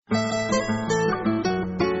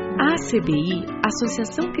ACBI,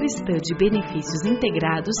 Associação Cristã de Benefícios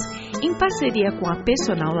Integrados, em parceria com a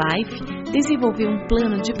Personal Life, desenvolveu um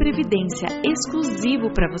plano de previdência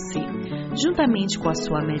exclusivo para você, juntamente com a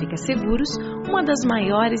sua América Seguros, uma das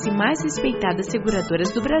maiores e mais respeitadas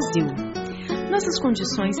seguradoras do Brasil. Nossas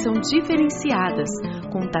condições são diferenciadas,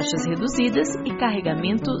 com taxas reduzidas e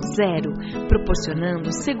carregamento zero,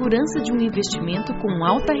 proporcionando segurança de um investimento com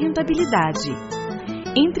alta rentabilidade.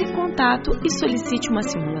 Entre em contato e solicite uma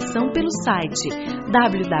simulação pelo site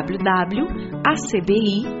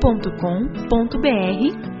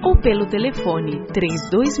www.acbi.com.br ou pelo telefone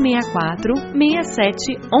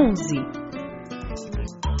 3264-6711.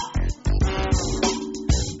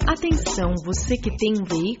 Atenção, você que tem um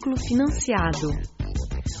veículo financiado.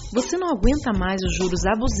 Você não aguenta mais os juros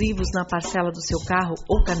abusivos na parcela do seu carro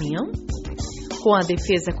ou caminhão? Com a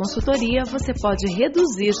Defesa Consultoria, você pode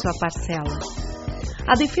reduzir sua parcela.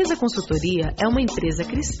 A Defesa Consultoria é uma empresa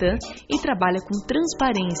cristã e trabalha com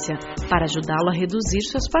transparência para ajudá-lo a reduzir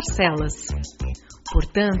suas parcelas.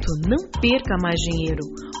 Portanto, não perca mais dinheiro.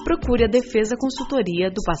 Procure a Defesa Consultoria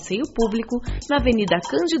do Passeio Público na Avenida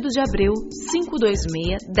Cândido de Abreu,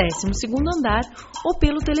 526, 12º andar ou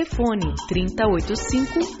pelo telefone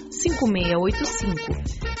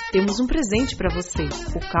 3085-5685. Temos um presente para você.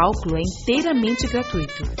 O cálculo é inteiramente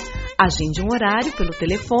gratuito. Agende um horário pelo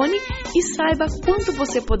telefone e saiba quanto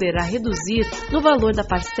você poderá reduzir no valor da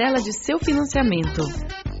parcela de seu financiamento.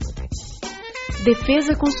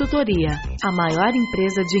 Defesa Consultoria, a maior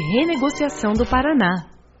empresa de renegociação do Paraná.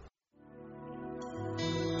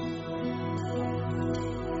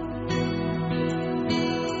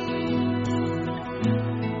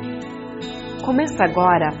 Começa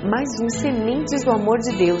agora mais um Sementes do Amor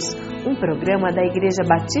de Deus, um programa da Igreja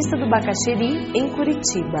Batista do Bacaxeri, em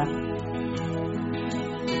Curitiba.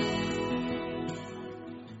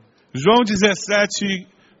 João 17,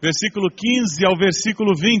 versículo 15 ao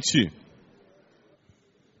versículo 20.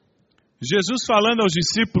 Jesus falando aos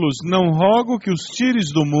discípulos: não rogo que os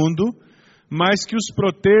tires do mundo, mas que os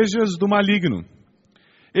protejas do maligno.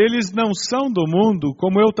 Eles não são do mundo,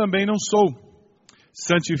 como eu também não sou.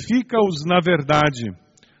 Santifica-os na verdade.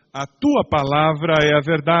 A tua palavra é a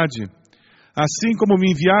verdade. Assim como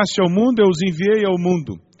me enviaste ao mundo, eu os enviei ao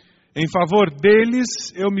mundo. Em favor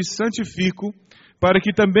deles eu me santifico, para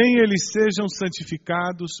que também eles sejam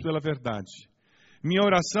santificados pela verdade. Minha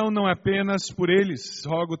oração não é apenas por eles,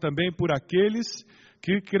 rogo também por aqueles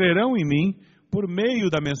que crerão em mim por meio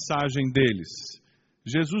da mensagem deles.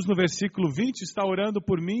 Jesus, no versículo 20, está orando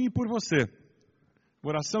por mim e por você.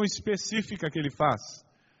 Oração específica que ele faz.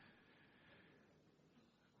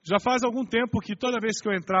 Já faz algum tempo que toda vez que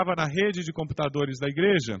eu entrava na rede de computadores da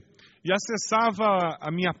igreja e acessava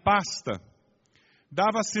a minha pasta,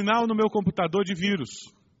 dava sinal no meu computador de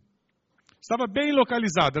vírus. Estava bem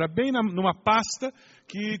localizado, era bem numa pasta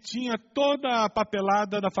que tinha toda a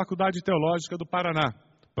papelada da Faculdade Teológica do Paraná.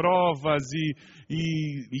 Provas e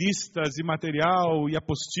listas e material e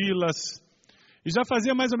apostilas. E já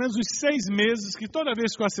fazia mais ou menos uns 6 meses que toda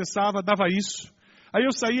vez que eu acessava, dava isso. Aí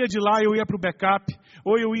eu saía de lá, eu ia para o backup,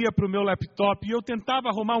 ou eu ia para o meu laptop, e eu tentava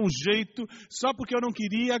arrumar um jeito, só porque eu não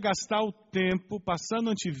queria gastar o tempo passando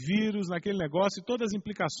antivírus naquele negócio e todas as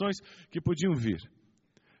implicações que podiam vir.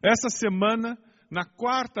 Essa semana, na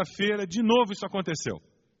quarta-feira, de novo isso aconteceu.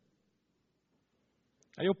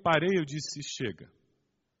 Aí eu parei e disse: chega.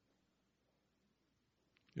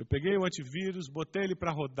 Eu peguei o antivírus, botei ele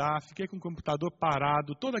para rodar, fiquei com o computador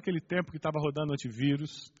parado, todo aquele tempo que estava rodando o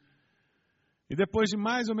antivírus. E depois de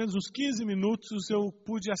mais ou menos uns 15 minutos, eu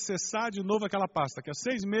pude acessar de novo aquela pasta, que há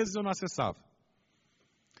 6 meses eu não acessava.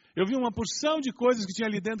 Eu vi uma porção de coisas que tinha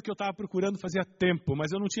ali dentro que eu estava procurando fazia tempo,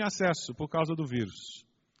 mas eu não tinha acesso por causa do vírus.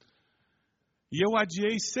 E eu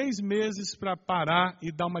adiei 6 meses para parar e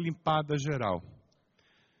dar uma limpada geral.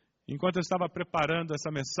 Enquanto eu estava preparando essa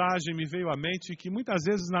mensagem, me veio à mente que muitas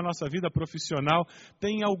vezes na nossa vida profissional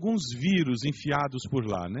tem alguns vírus enfiados por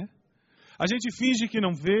lá, né? A gente finge que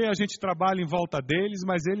não vê, a gente trabalha em volta deles,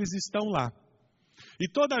 mas eles estão lá. E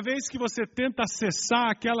toda vez que você tenta acessar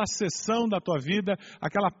aquela seção da tua vida,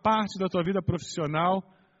 aquela parte da tua vida profissional,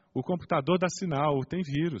 o computador dá sinal, tem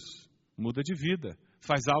vírus, muda de vida,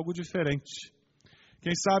 faz algo diferente.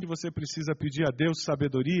 Quem sabe você precisa pedir a Deus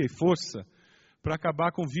sabedoria e força para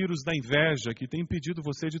acabar com o vírus da inveja que tem impedido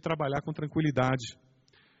você de trabalhar com tranquilidade.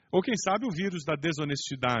 Ou quem sabe o vírus da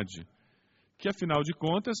desonestidade, que afinal de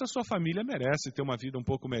contas a sua família merece ter uma vida um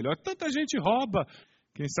pouco melhor. Tanta gente rouba.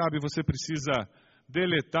 Quem sabe você precisa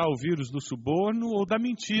deletar o vírus do suborno ou da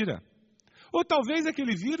mentira. Ou talvez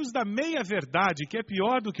aquele vírus da meia-verdade, que é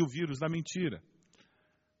pior do que o vírus da mentira.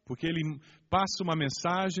 Porque ele passa uma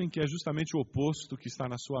mensagem que é justamente o oposto que está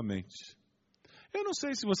na sua mente. Eu não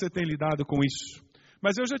sei se você tem lidado com isso,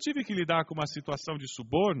 mas eu já tive que lidar com uma situação de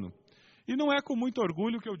suborno, e não é com muito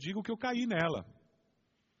orgulho que eu digo que eu caí nela.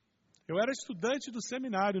 Eu era estudante do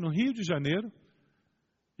seminário no Rio de Janeiro,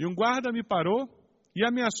 e um guarda me parou e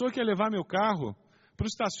ameaçou que ia levar meu carro para o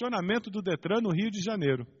estacionamento do Detran no Rio de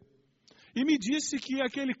Janeiro. E me disse que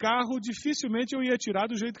aquele carro dificilmente eu ia tirar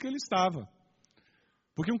do jeito que ele estava.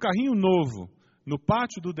 Porque um carrinho novo no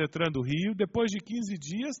pátio do Detran do Rio, depois de 15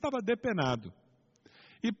 dias, estava depenado.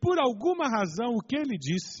 E por alguma razão, o que ele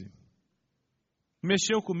disse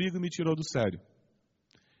mexeu comigo e me tirou do sério.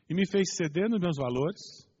 E me fez ceder nos meus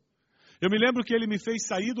valores. Eu me lembro que ele me fez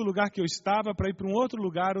sair do lugar que eu estava para ir para um outro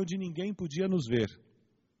lugar onde ninguém podia nos ver.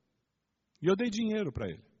 E eu dei dinheiro para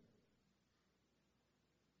ele.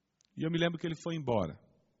 E eu me lembro que ele foi embora.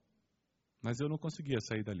 Mas eu não conseguia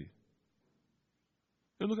sair dali.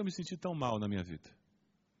 Eu nunca me senti tão mal na minha vida.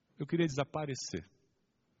 Eu queria desaparecer.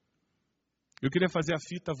 Eu queria fazer a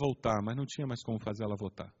fita voltar, mas não tinha mais como fazer ela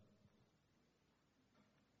voltar.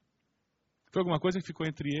 Foi alguma coisa que ficou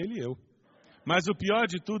entre ele e eu. Mas o pior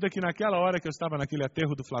de tudo é que naquela hora que eu estava naquele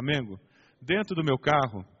aterro do Flamengo, dentro do meu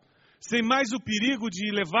carro, sem mais o perigo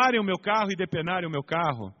de levarem o meu carro e depenarem o meu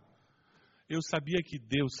carro, eu sabia que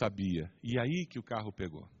Deus sabia. E aí que o carro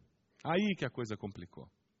pegou. Aí que a coisa complicou.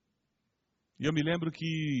 E eu me lembro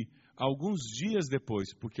que alguns dias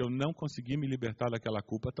depois, porque eu não consegui me libertar daquela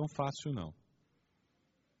culpa tão fácil não.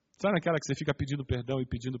 Sabe aquela que você fica pedindo perdão e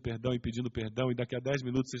pedindo perdão e pedindo perdão e daqui a 10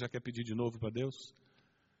 minutos você já quer pedir de novo para Deus?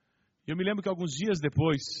 E eu me lembro que alguns dias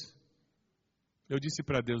depois, eu disse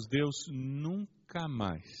para Deus, Deus, nunca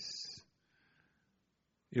mais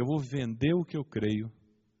eu vou vender o que eu creio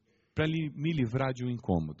para me livrar de um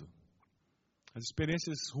incômodo. As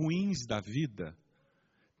experiências ruins da vida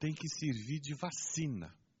têm que servir de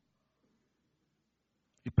vacina.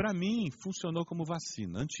 E para mim funcionou como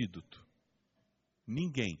vacina, antídoto.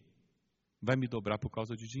 Ninguém vai me dobrar por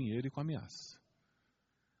causa de dinheiro e com ameaça.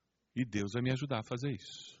 E Deus vai me ajudar a fazer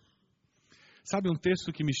isso. Sabe um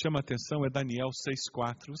texto que me chama a atenção? É Daniel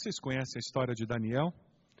 6,4. Vocês conhecem a história de Daniel?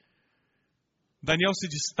 Daniel se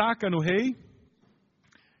destaca no rei.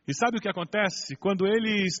 E sabe o que acontece? Quando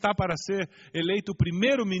ele está para ser eleito o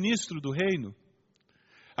primeiro-ministro do reino,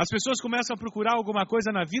 as pessoas começam a procurar alguma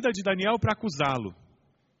coisa na vida de Daniel para acusá-lo.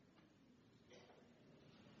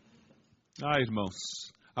 Irmãos,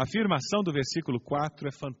 a afirmação do versículo 4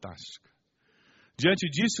 é fantástica. Diante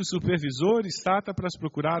disso, os supervisores sátrapas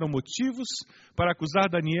procuraram motivos para acusar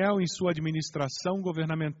Daniel em sua administração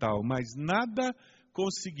governamental, mas nada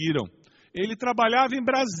conseguiram. Ele trabalhava em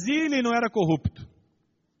Brasília e não era corrupto.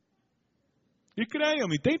 E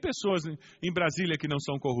creiam-me, tem pessoas em Brasília que não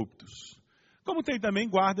são corruptos. Como tem também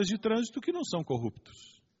guardas de trânsito que não são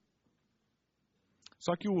corruptos.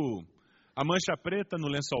 Só que a mancha preta no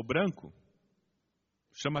lençol branco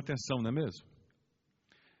chama atenção, não é mesmo?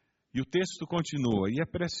 E o texto continua, e é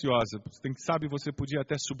preciosa, sabe, você podia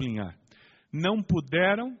até sublinhar. Não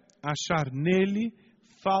puderam achar nele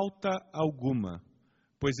falta alguma,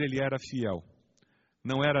 pois ele era fiel.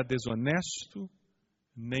 Não era desonesto,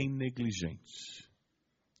 nem negligente.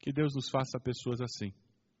 Que Deus nos faça pessoas assim,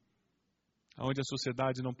 onde a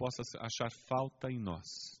sociedade não possa achar falta em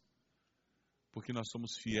nós, porque nós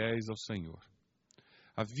somos fiéis ao Senhor.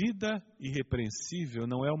 A vida irrepreensível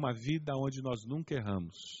não é uma vida onde nós nunca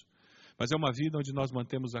erramos, mas é uma vida onde nós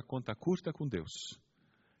mantemos a conta curta com Deus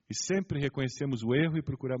e sempre reconhecemos o erro e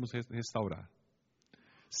procuramos restaurar.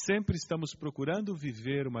 Sempre estamos procurando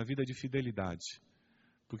viver uma vida de fidelidade,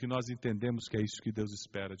 porque nós entendemos que é isso que Deus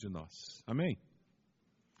espera de nós. Amém?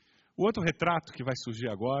 O outro retrato que vai surgir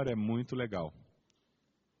agora é muito legal.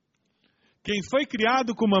 Quem foi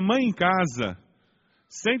criado com mamãe em casa,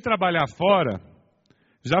 sem trabalhar fora,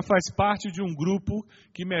 já faz parte de um grupo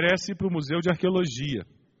que merece ir para o Museu de Arqueologia.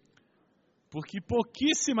 Porque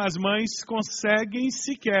pouquíssimas mães conseguem,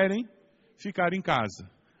 se querem, ficar em casa.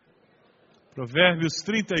 Provérbios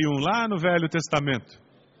 31, lá no Velho Testamento.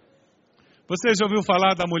 Você já ouviu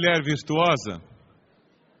falar da mulher virtuosa?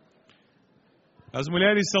 As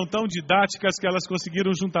mulheres são tão didáticas que elas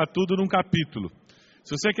conseguiram juntar tudo num capítulo.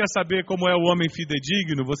 Se você quer saber como é o homem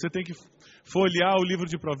fidedigno, você tem que folhear o livro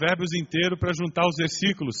de Provérbios inteiro para juntar os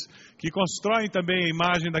versículos que constroem também a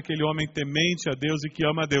imagem daquele homem temente a Deus e que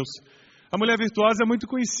ama a Deus. A mulher virtuosa é muito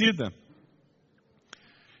conhecida.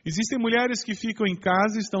 Existem mulheres que ficam em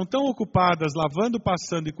casa e estão tão ocupadas lavando,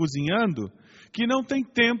 passando e cozinhando que não têm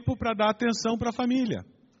tempo para dar atenção para a família.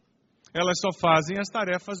 Elas só fazem as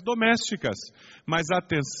tarefas domésticas, mas a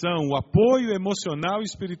atenção, o apoio emocional e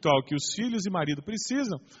espiritual que os filhos e marido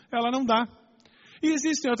precisam, ela não dá. E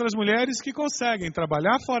existem outras mulheres que conseguem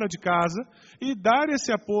trabalhar fora de casa e dar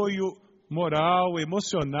esse apoio moral,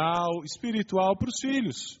 emocional, espiritual para os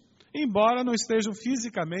filhos, embora não estejam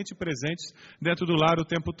fisicamente presentes dentro do lar o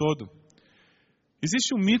tempo todo.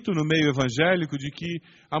 Existe um mito no meio evangélico de que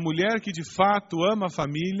a mulher que de fato ama a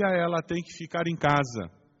família, ela tem que ficar em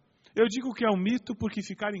casa. Eu digo que é um mito porque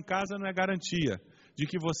ficar em casa não é garantia de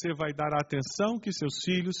que você vai dar a atenção que seus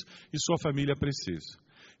filhos e sua família precisam.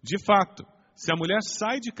 De fato, se a mulher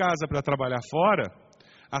sai de casa para trabalhar fora,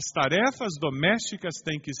 as tarefas domésticas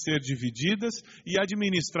têm que ser divididas e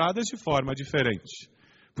administradas de forma diferente.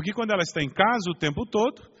 Porque quando ela está em casa o tempo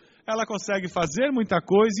todo, ela consegue fazer muita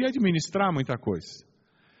coisa e administrar muita coisa.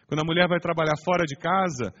 Quando a mulher vai trabalhar fora de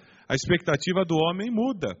casa, a expectativa do homem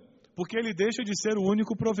muda, porque ele deixa de ser o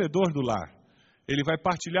único provedor do lar. Ele vai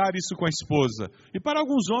partilhar isso com a esposa. E para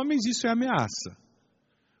alguns homens isso é ameaça.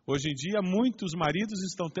 Hoje em dia, muitos maridos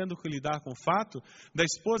estão tendo que lidar com o fato da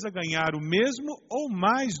esposa ganhar o mesmo ou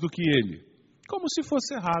mais do que ele, como se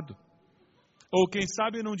fosse errado. Ou quem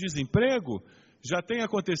sabe num desemprego, já tem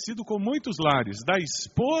acontecido com muitos lares, da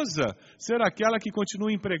esposa ser aquela que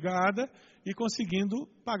continua empregada e conseguindo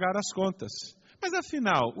pagar as contas. Mas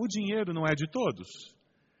afinal, o dinheiro não é de todos?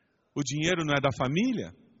 O dinheiro não é da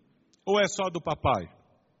família? Ou é só do papai?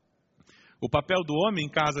 O papel do homem em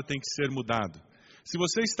casa tem que ser mudado. Se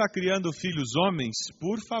você está criando filhos homens,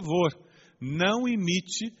 por favor, não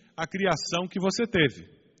imite a criação que você teve.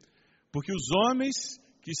 Porque os homens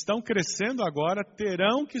que estão crescendo agora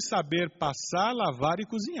terão que saber passar, lavar e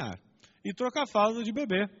cozinhar. E trocar fralda de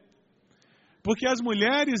bebê. Porque as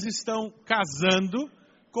mulheres estão casando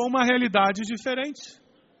com uma realidade diferente.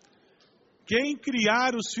 Quem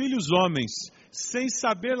criar os filhos homens sem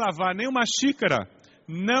saber lavar nenhuma xícara,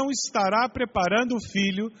 não estará preparando o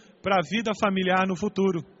filho para a vida familiar no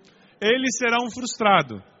futuro. Ele será um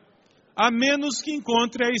frustrado, a menos que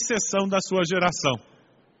encontre a exceção da sua geração.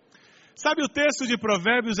 Sabe, o texto de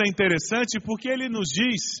Provérbios é interessante porque ele nos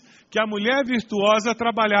diz que a mulher virtuosa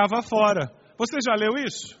trabalhava fora. Você já leu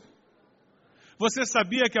isso? Você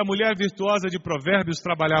sabia que a mulher virtuosa de Provérbios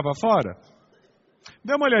trabalhava fora?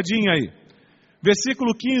 Dê uma olhadinha aí.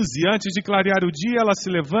 Versículo 15, antes de clarear o dia, ela se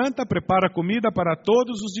levanta, prepara comida para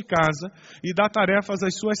todos os de casa e dá tarefas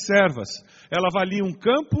às suas servas. Ela avalia um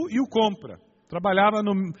campo e o compra. Trabalhava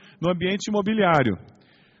no ambiente imobiliário.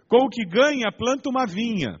 Com o que ganha, planta uma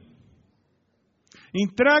vinha.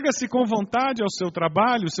 Entrega-se com vontade ao seu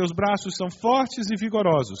trabalho, seus braços são fortes e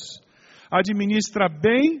vigorosos. Administra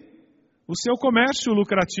bem o seu comércio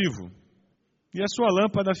lucrativo e a sua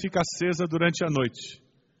lâmpada fica acesa durante a noite.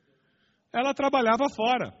 Ela trabalhava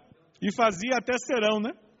fora e fazia até serão,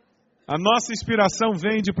 né? A nossa inspiração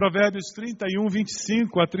vem de Provérbios 31,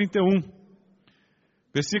 25 a 31.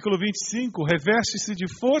 Versículo 25, reveste-se de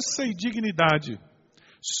força e dignidade,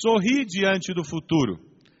 sorri diante do futuro.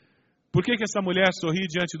 Por que essa mulher sorri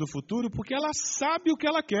diante do futuro? Porque ela sabe o que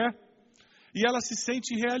ela quer e ela se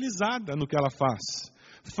sente realizada no que ela faz.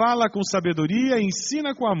 Fala com sabedoria e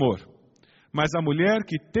ensina com amor, mas a mulher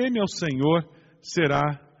que teme ao Senhor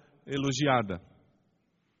será elogiada.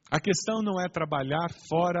 A questão não é trabalhar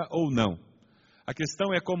fora ou não. A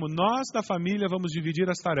questão é como nós da família vamos dividir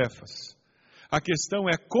as tarefas. A questão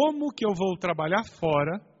é como que eu vou trabalhar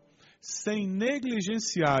fora sem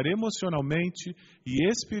negligenciar emocionalmente e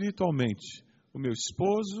espiritualmente o meu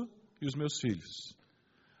esposo e os meus filhos.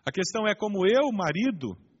 A questão é como eu,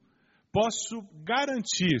 marido, posso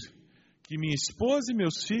garantir que minha esposa e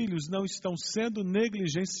meus filhos não estão sendo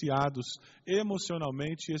negligenciados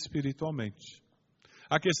emocionalmente e espiritualmente.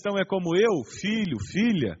 A questão é como eu, filho,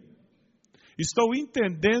 filha, estou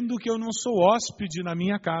entendendo que eu não sou hóspede na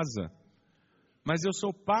minha casa, mas eu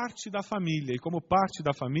sou parte da família, e como parte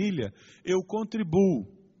da família, eu contribuo,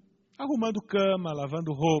 arrumando cama,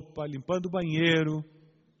 lavando roupa, limpando o banheiro.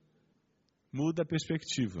 Muda a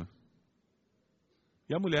perspectiva.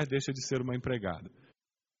 E a mulher deixa de ser uma empregada.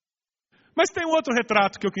 Mas tem um outro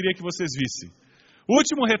retrato que eu queria que vocês vissem. O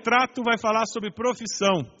último retrato vai falar sobre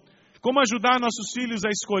profissão. Como ajudar nossos filhos a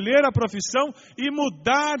escolher a profissão e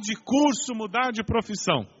mudar de curso, mudar de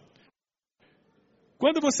profissão.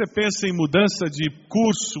 Quando você pensa em mudança de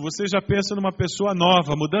curso, você já pensa numa pessoa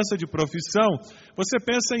nova. Mudança de profissão, você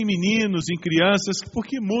pensa em meninos, em crianças,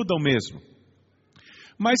 porque mudam mesmo.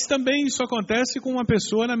 Mas também isso acontece com uma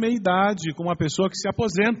pessoa na meia-idade, com uma pessoa que se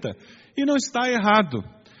aposenta. E não está errado.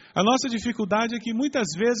 A nossa dificuldade é que muitas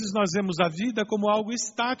vezes nós vemos a vida como algo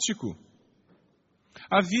estático.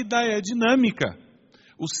 A vida é dinâmica.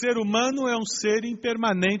 O ser humano é um ser em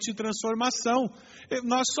permanente transformação.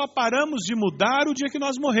 Nós só paramos de mudar o dia que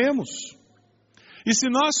nós morremos. E se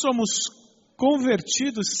nós somos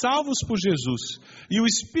convertidos, salvos por Jesus, e o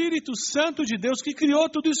Espírito Santo de Deus, que criou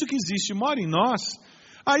tudo isso que existe, mora em nós,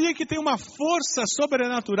 aí é que tem uma força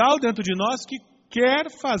sobrenatural dentro de nós que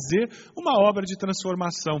quer fazer uma obra de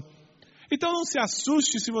transformação. Então não se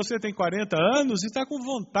assuste se você tem 40 anos e está com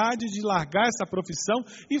vontade de largar essa profissão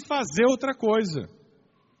e fazer outra coisa.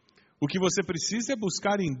 O que você precisa é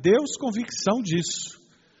buscar em Deus convicção disso.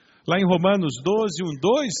 Lá em Romanos 12, 1,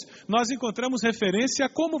 2, nós encontramos referência a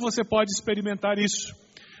como você pode experimentar isso.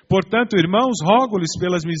 Portanto, irmãos, rogo-lhes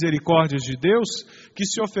pelas misericórdias de Deus, que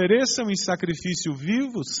se ofereçam em sacrifício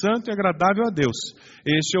vivo, santo e agradável a Deus.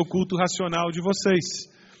 Este é o culto racional de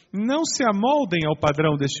vocês. Não se amoldem ao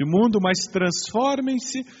padrão deste mundo, mas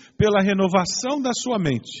transformem-se pela renovação da sua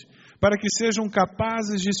mente, para que sejam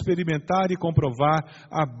capazes de experimentar e comprovar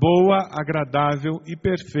a boa, agradável e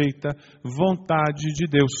perfeita vontade de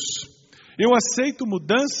Deus. Eu aceito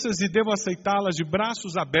mudanças e devo aceitá-las de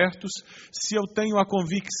braços abertos se eu tenho a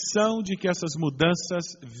convicção de que essas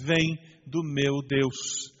mudanças vêm do meu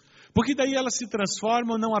Deus. Porque daí elas se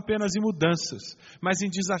transformam não apenas em mudanças, mas em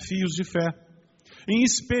desafios de fé, em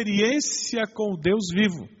experiência com o Deus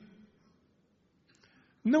vivo.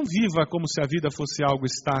 Não viva como se a vida fosse algo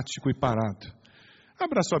estático e parado.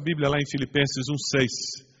 Abra sua Bíblia lá em Filipenses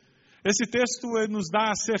 1,6. Esse texto nos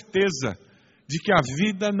dá a certeza de que a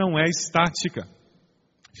vida não é estática.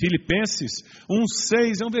 Filipenses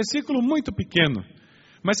 1,6 é um versículo muito pequeno,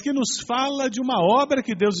 mas que nos fala de uma obra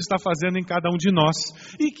que Deus está fazendo em cada um de nós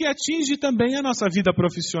e que atinge também a nossa vida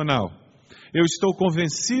profissional. Eu estou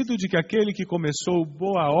convencido de que aquele que começou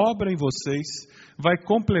boa obra em vocês vai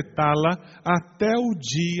completá-la até o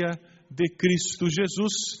dia de Cristo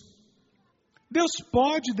Jesus. Deus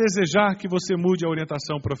pode desejar que você mude a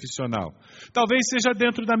orientação profissional. Talvez seja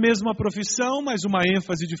dentro da mesma profissão, mas uma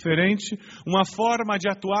ênfase diferente, uma forma de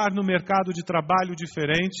atuar no mercado de trabalho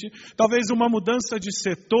diferente, talvez uma mudança de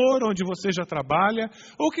setor onde você já trabalha,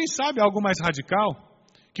 ou quem sabe algo mais radical,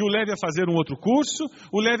 que o leve a fazer um outro curso,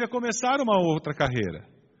 o leve a começar uma outra carreira.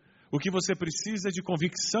 O que você precisa é de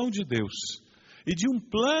convicção de Deus e de um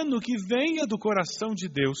plano que venha do coração de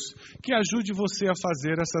Deus, que ajude você a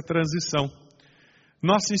fazer essa transição.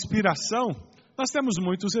 Nossa inspiração, nós temos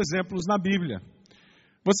muitos exemplos na Bíblia.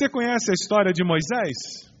 Você conhece a história de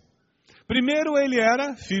Moisés? Primeiro ele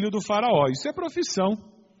era filho do faraó, isso é profissão.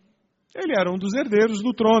 Ele era um dos herdeiros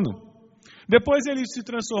do trono. Depois ele se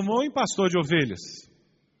transformou em pastor de ovelhas.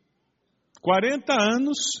 40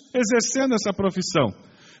 anos exercendo essa profissão.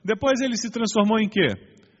 Depois ele se transformou em quê?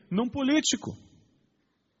 Num político,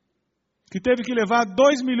 que teve que levar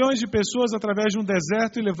 2 milhões de pessoas através de um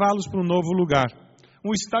deserto e levá-los para um novo lugar.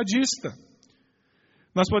 Um estadista.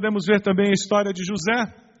 Nós podemos ver também a história de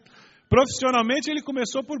José. Profissionalmente ele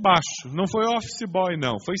começou por baixo, não foi office boy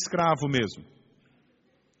não, foi escravo mesmo.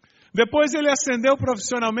 Depois ele ascendeu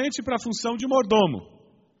profissionalmente para a função de mordomo,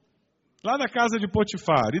 lá na casa de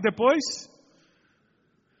Potifar. E depois,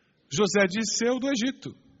 José Disseu do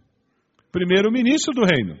Egito, primeiro-ministro do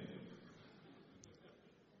reino.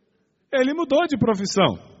 Ele mudou de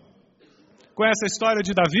profissão. Conhece a história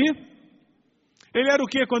de Davi? Ele era o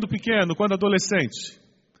que quando pequeno, quando adolescente?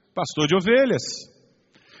 Pastor de ovelhas.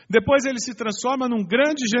 Depois ele se transforma num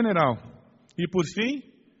grande general. E por fim,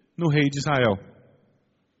 no rei de Israel.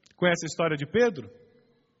 Conhece a história de Pedro?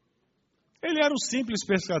 Ele era um simples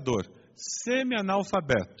pescador,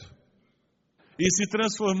 semi-analfabeto. E se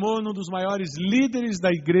transformou num dos maiores líderes da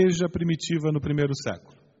igreja primitiva no primeiro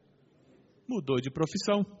século. Mudou de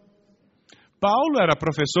profissão. Paulo era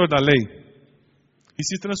professor da lei e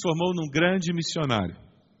se transformou num grande missionário.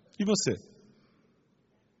 E você?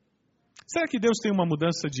 Será que Deus tem uma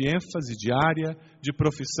mudança de ênfase, de área, de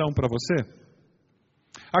profissão para você?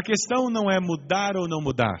 A questão não é mudar ou não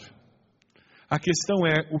mudar. A questão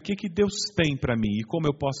é o que Deus tem para mim e como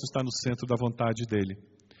eu posso estar no centro da vontade dEle.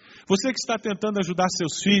 Você que está tentando ajudar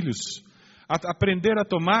seus filhos a aprender a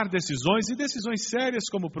tomar decisões e decisões sérias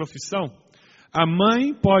como profissão, a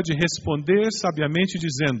mãe pode responder sabiamente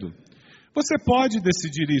dizendo: você pode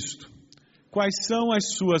decidir isto. Quais são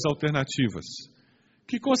as suas alternativas?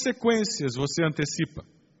 Que consequências você antecipa?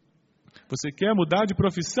 Você quer mudar de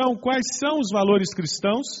profissão? Quais são os valores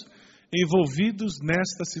cristãos envolvidos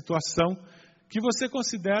nesta situação que você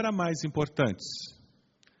considera mais importantes?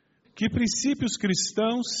 Que princípios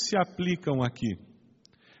cristãos se aplicam aqui?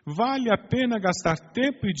 Vale a pena gastar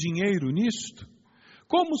tempo e dinheiro nisto?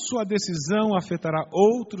 Como sua decisão afetará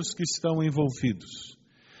outros que estão envolvidos?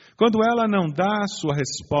 Quando ela não dá a sua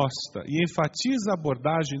resposta e enfatiza a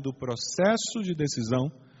abordagem do processo de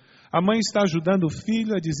decisão, a mãe está ajudando o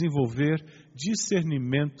filho a desenvolver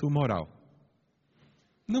discernimento moral.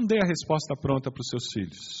 Não dê a resposta pronta para os seus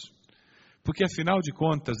filhos. Porque, afinal de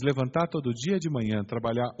contas, levantar todo dia de manhã,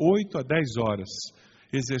 trabalhar 8 a 10 horas,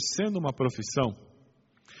 exercendo uma profissão,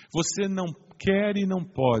 você não quer e não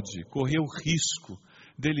pode correr o risco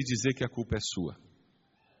dele dizer que a culpa é sua.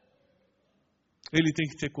 Ele tem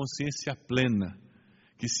que ter consciência plena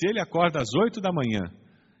que se ele acorda às 8 da manhã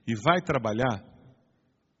e vai trabalhar,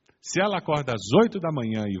 se ela acorda às 8 da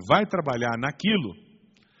manhã e vai trabalhar naquilo,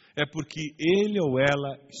 é porque ele ou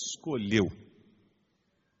ela escolheu.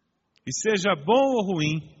 E seja bom ou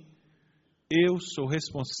ruim, eu sou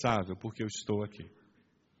responsável porque eu estou aqui.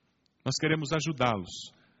 Nós queremos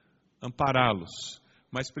ajudá-los, ampará-los,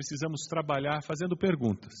 mas precisamos trabalhar fazendo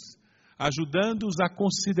perguntas, ajudando-os a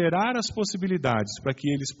considerar as possibilidades para que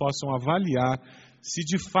eles possam avaliar se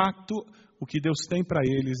de fato o que Deus tem para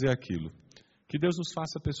eles é aquilo. Que Deus nos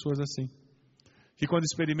faça pessoas assim, que quando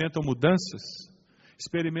experimentam mudanças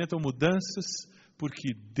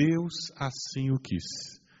porque Deus assim o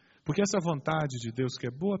quis. Porque essa vontade de Deus, que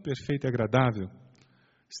é boa, perfeita e agradável,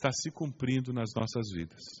 está se cumprindo nas nossas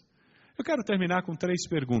vidas. Eu quero terminar com 3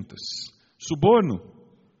 perguntas. Suborno,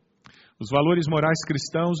 os valores morais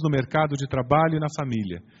cristãos no mercado de trabalho e na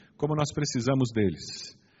família, como nós precisamos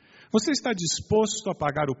deles. Você está disposto a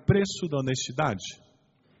pagar o preço da honestidade?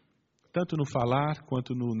 Tanto no falar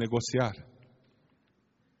quanto no negociar.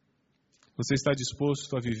 Você está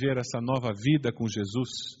disposto a viver essa nova vida com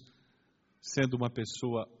Jesus, sendo uma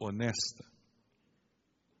pessoa honesta?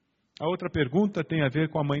 A outra pergunta tem a ver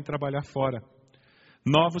com a mãe trabalhar fora.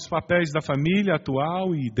 Novos papéis da família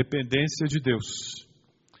atual e dependência de Deus.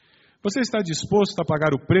 Você está disposto a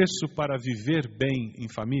pagar o preço para viver bem em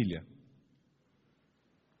família?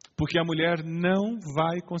 Porque a mulher não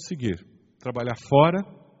vai conseguir trabalhar fora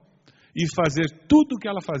e fazer tudo o que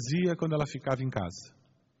ela fazia quando ela ficava em casa.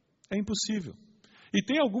 É impossível. E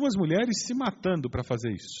tem algumas mulheres se matando para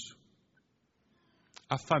fazer isso.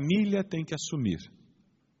 A família tem que assumir,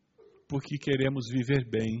 porque queremos viver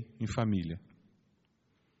bem em família.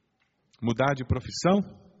 Mudar de profissão,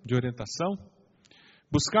 de orientação,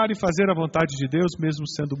 buscar e fazer a vontade de Deus, mesmo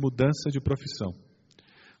sendo mudança de profissão.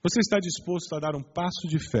 Você está disposto a dar um passo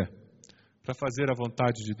de fé para fazer a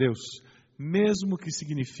vontade de Deus, mesmo que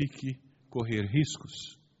signifique correr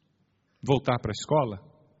riscos? Voltar para a escola?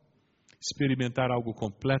 Experimentar algo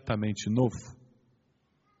completamente novo?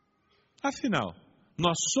 Afinal,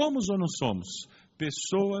 nós somos ou não somos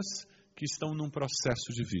pessoas que estão num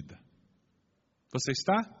processo de vida? Você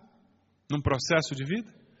está num processo de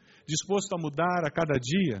vida? Disposto a mudar a cada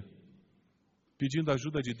dia? Pedindo a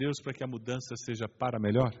ajuda de Deus para que a mudança seja para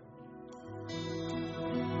melhor?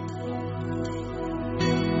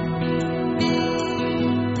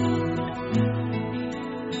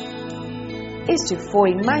 Este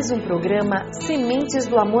foi mais um programa Sementes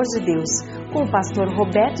do Amor de Deus, com o pastor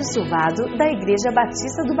Roberto Silvado, da Igreja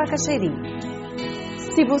Batista do Bacaxeri.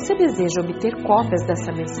 Se você deseja obter cópias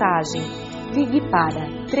dessa mensagem, ligue para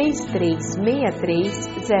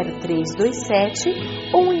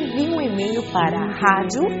 3363-0327 ou envie um e-mail para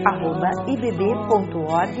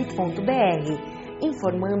radio@ibb.org.br,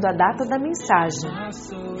 informando a data da mensagem.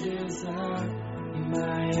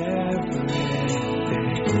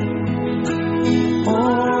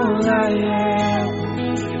 All I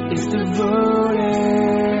am is devoted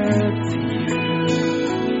to you.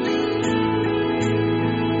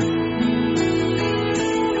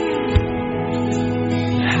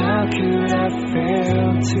 How could I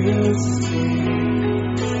fail to see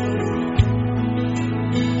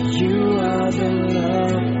you are the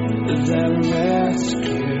love that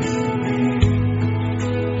rescued me?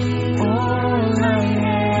 All I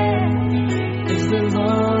am is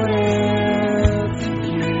devoted.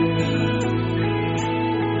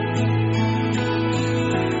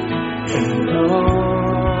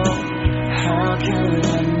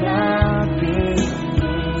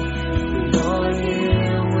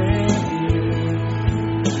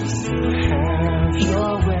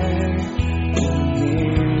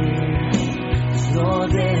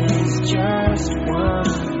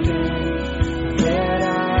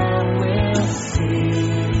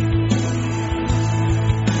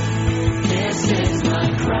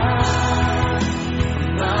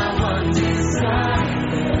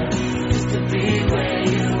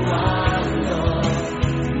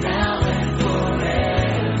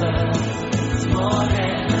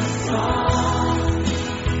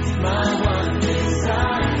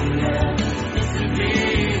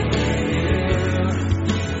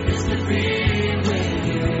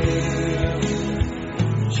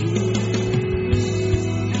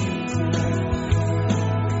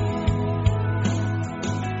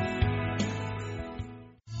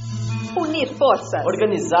 Unir forças.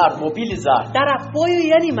 Organizar, mobilizar. Dar apoio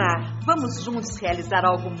e animar. Vamos juntos realizar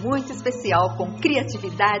algo muito especial com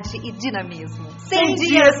criatividade e dinamismo. 100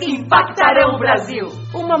 dias que impactarão o Brasil.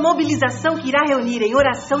 Uma mobilização que irá reunir em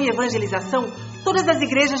oração e evangelização todas as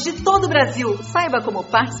igrejas de todo o Brasil. Saiba como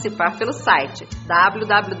participar pelo site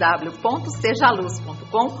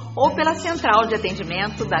www.sejaluz.com ou pela central de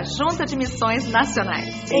atendimento da Junta de Missões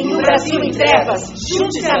Nacionais. Em um Brasil em trevas,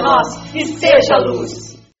 junte-se a nós e seja luz.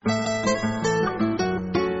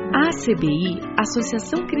 A ACBI,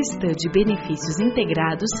 Associação Cristã de Benefícios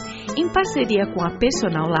Integrados, em parceria com a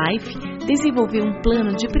Personal Life, desenvolveu um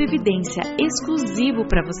plano de previdência exclusivo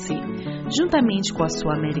para você, juntamente com a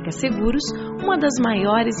Sua América Seguros, uma das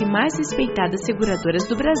maiores e mais respeitadas seguradoras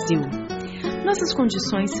do Brasil. Nossas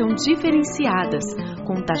condições são diferenciadas,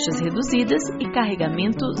 com taxas reduzidas e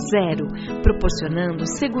carregamento zero, proporcionando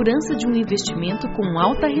segurança de um investimento com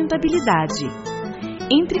alta rentabilidade.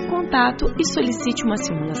 Entre em contato e solicite uma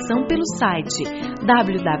simulação pelo site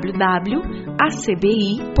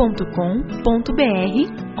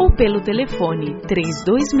www.acbi.com.br ou pelo telefone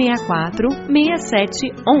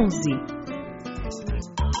 3264-6711.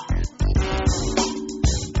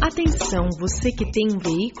 Atenção, você que tem um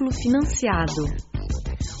veículo financiado.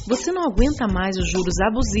 Você não aguenta mais os juros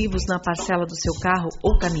abusivos na parcela do seu carro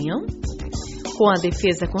ou caminhão? Com a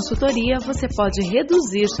Defesa Consultoria, você pode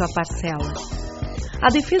reduzir sua parcela. A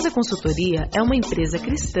Defesa Consultoria é uma empresa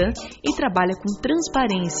cristã e trabalha com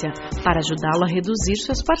transparência para ajudá-lo a reduzir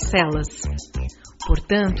suas parcelas.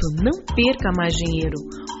 Portanto, não perca mais dinheiro.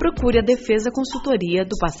 Procure a Defesa Consultoria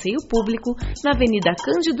do Passeio Público na Avenida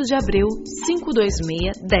Cândido de Abreu,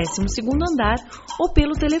 526, 12º andar ou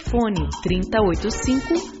pelo telefone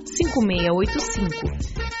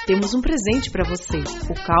 3085-5685. Temos um presente para você.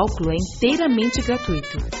 O cálculo é inteiramente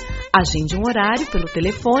gratuito. Agende um horário pelo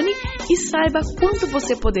telefone e saiba quanto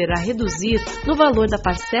você poderá reduzir no valor da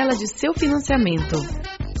parcela de seu financiamento.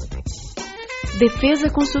 Defesa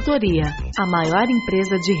Consultoria, a maior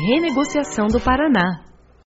empresa de renegociação do Paraná.